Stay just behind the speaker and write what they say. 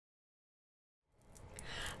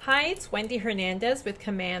Hi, it's Wendy Hernandez with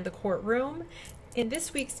Command the Courtroom. In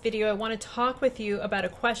this week's video, I want to talk with you about a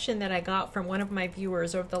question that I got from one of my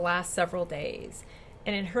viewers over the last several days.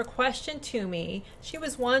 And in her question to me, she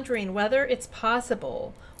was wondering whether it's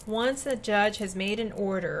possible, once a judge has made an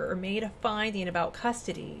order or made a finding about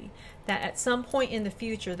custody, that at some point in the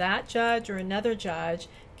future, that judge or another judge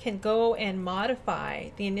can go and modify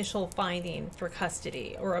the initial finding for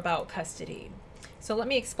custody or about custody. So let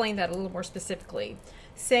me explain that a little more specifically.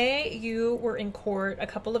 Say you were in court a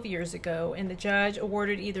couple of years ago and the judge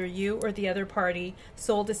awarded either you or the other party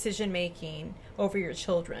sole decision making over your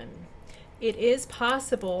children. It is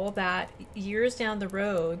possible that years down the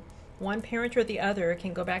road, one parent or the other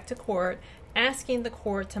can go back to court asking the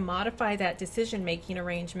court to modify that decision making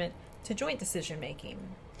arrangement to joint decision making.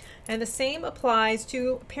 And the same applies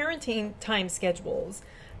to parenting time schedules.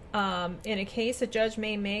 In a case, a judge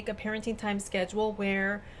may make a parenting time schedule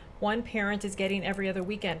where one parent is getting every other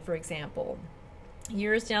weekend, for example.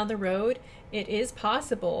 Years down the road, it is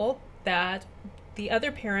possible that the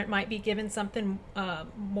other parent might be given something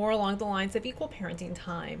more along the lines of equal parenting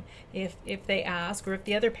time if they ask or if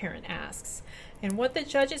the other parent asks. And what the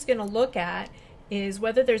judge is going to look at is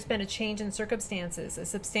whether there's been a change in circumstances, a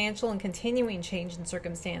substantial and continuing change in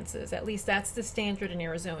circumstances. At least that's the standard in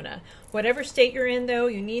Arizona. Whatever state you're in, though,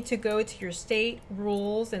 you need to go to your state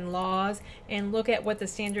rules and laws and look at what the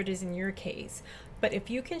standard is in your case. But if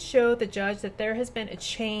you can show the judge that there has been a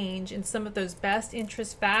change in some of those best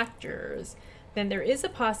interest factors, then there is a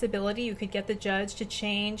possibility you could get the judge to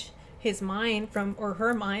change his mind from or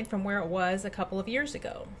her mind from where it was a couple of years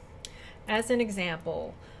ago. As an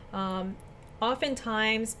example,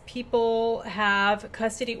 oftentimes people have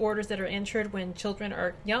custody orders that are entered when children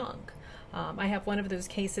are young. I have one of those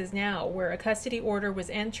cases now where a custody order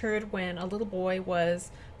was entered when a little boy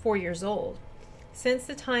was 4 years old. Since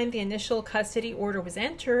the time the initial custody order was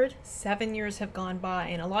entered, 7 years have gone by,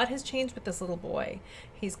 and a lot has changed with this little boy.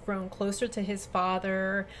 He's grown closer to his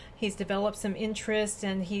father, he's developed some interest,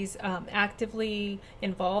 and he's actively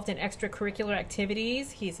involved in extracurricular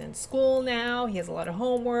activities. He's in school now, he has a lot of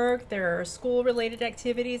homework, there are school-related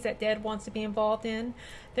activities that Dad wants to be involved in.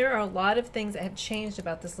 There are a lot of things that have changed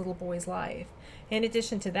about this little boy's life. In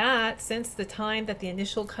addition to that, since the time that the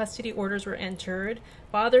initial custody orders were entered,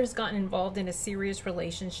 father has gotten involved in a serious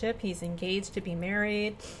relationship. He's engaged to be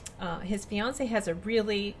married. His fiance has a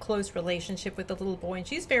really close relationship with the little boy, and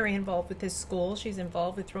she's very involved with his school. She's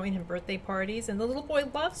involved with throwing him birthday parties, and the little boy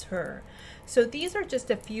loves her. So these are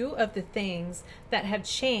just a few of the things that have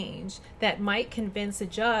changed that might convince a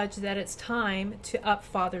judge that it's time to up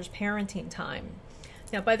father's parenting time.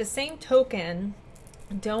 Now, by the same token,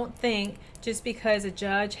 don't think just because a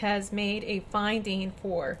judge has made a finding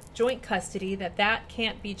for joint custody that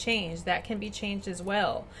can't be changed. That can be changed as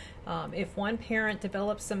well. If one parent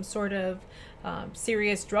develops some sort of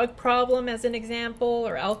serious drug problem, as an example,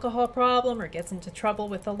 or alcohol problem, or gets into trouble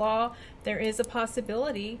with the law, there is a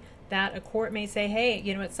possibility that a court may say, hey,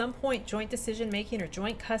 you know, at some point joint decision making or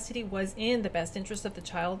joint custody was in the best interest of the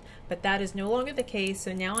child, but that is no longer the case,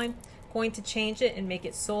 so now I'm going to change it and make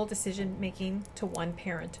it sole decision making to one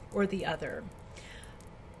parent or the other.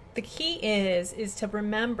 The key is to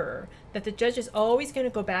remember that the judge is always going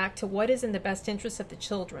to go back to what is in the best interest of the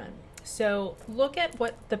children. So look at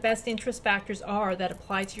what the best interest factors are that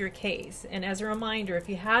apply to your case. And as a reminder, if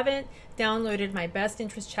you haven't downloaded my best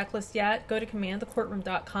interest checklist yet, go to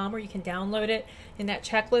commandthecourtroom.com where you can download it. In that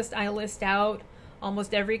checklist, I list out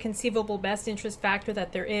almost every conceivable best interest factor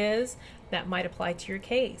that there is that might apply to your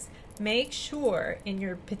case. Make sure in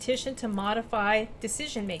your petition to modify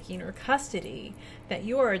decision making or custody that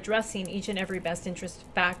you are addressing each and every best interest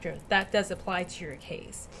factor that does apply to your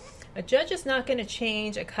case. A judge is not going to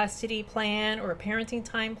change a custody plan or a parenting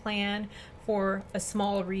time plan for a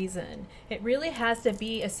small reason. It really has to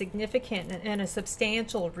be a significant and a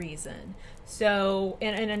substantial reason. So,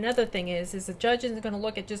 and another thing is the judge isn't going to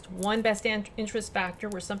look at just one best interest factor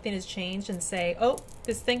where something has changed and say, oh,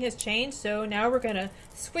 this thing has changed, so now we're going to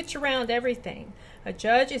switch around everything. A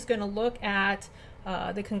judge is going to look at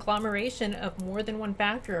the conglomeration of more than one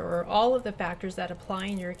factor or all of the factors that apply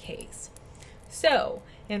in your case. So,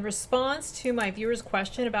 in response to my viewer's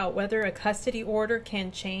question about whether a custody order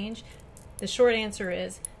can change, the short answer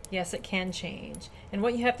is yes, it can change. And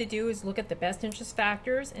what you have to do is look at the best interest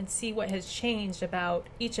factors and see what has changed about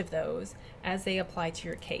each of those as they apply to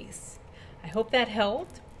your case. I hope that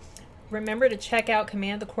helped. Remember to check out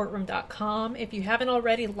commandthecourtroom.com. If you haven't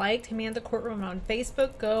already liked Command the Courtroom on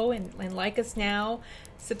Facebook, go and like us now.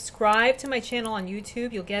 Subscribe to my channel on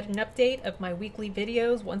YouTube. You'll get an update of my weekly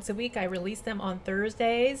videos. Once a week, I release them on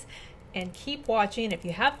Thursdays. and keep watching. If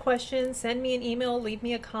you have questions, send me an email, leave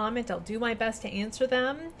me a comment. I'll do my best to answer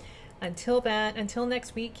them. Until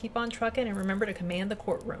next week, keep on trucking and remember to command the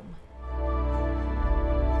courtroom.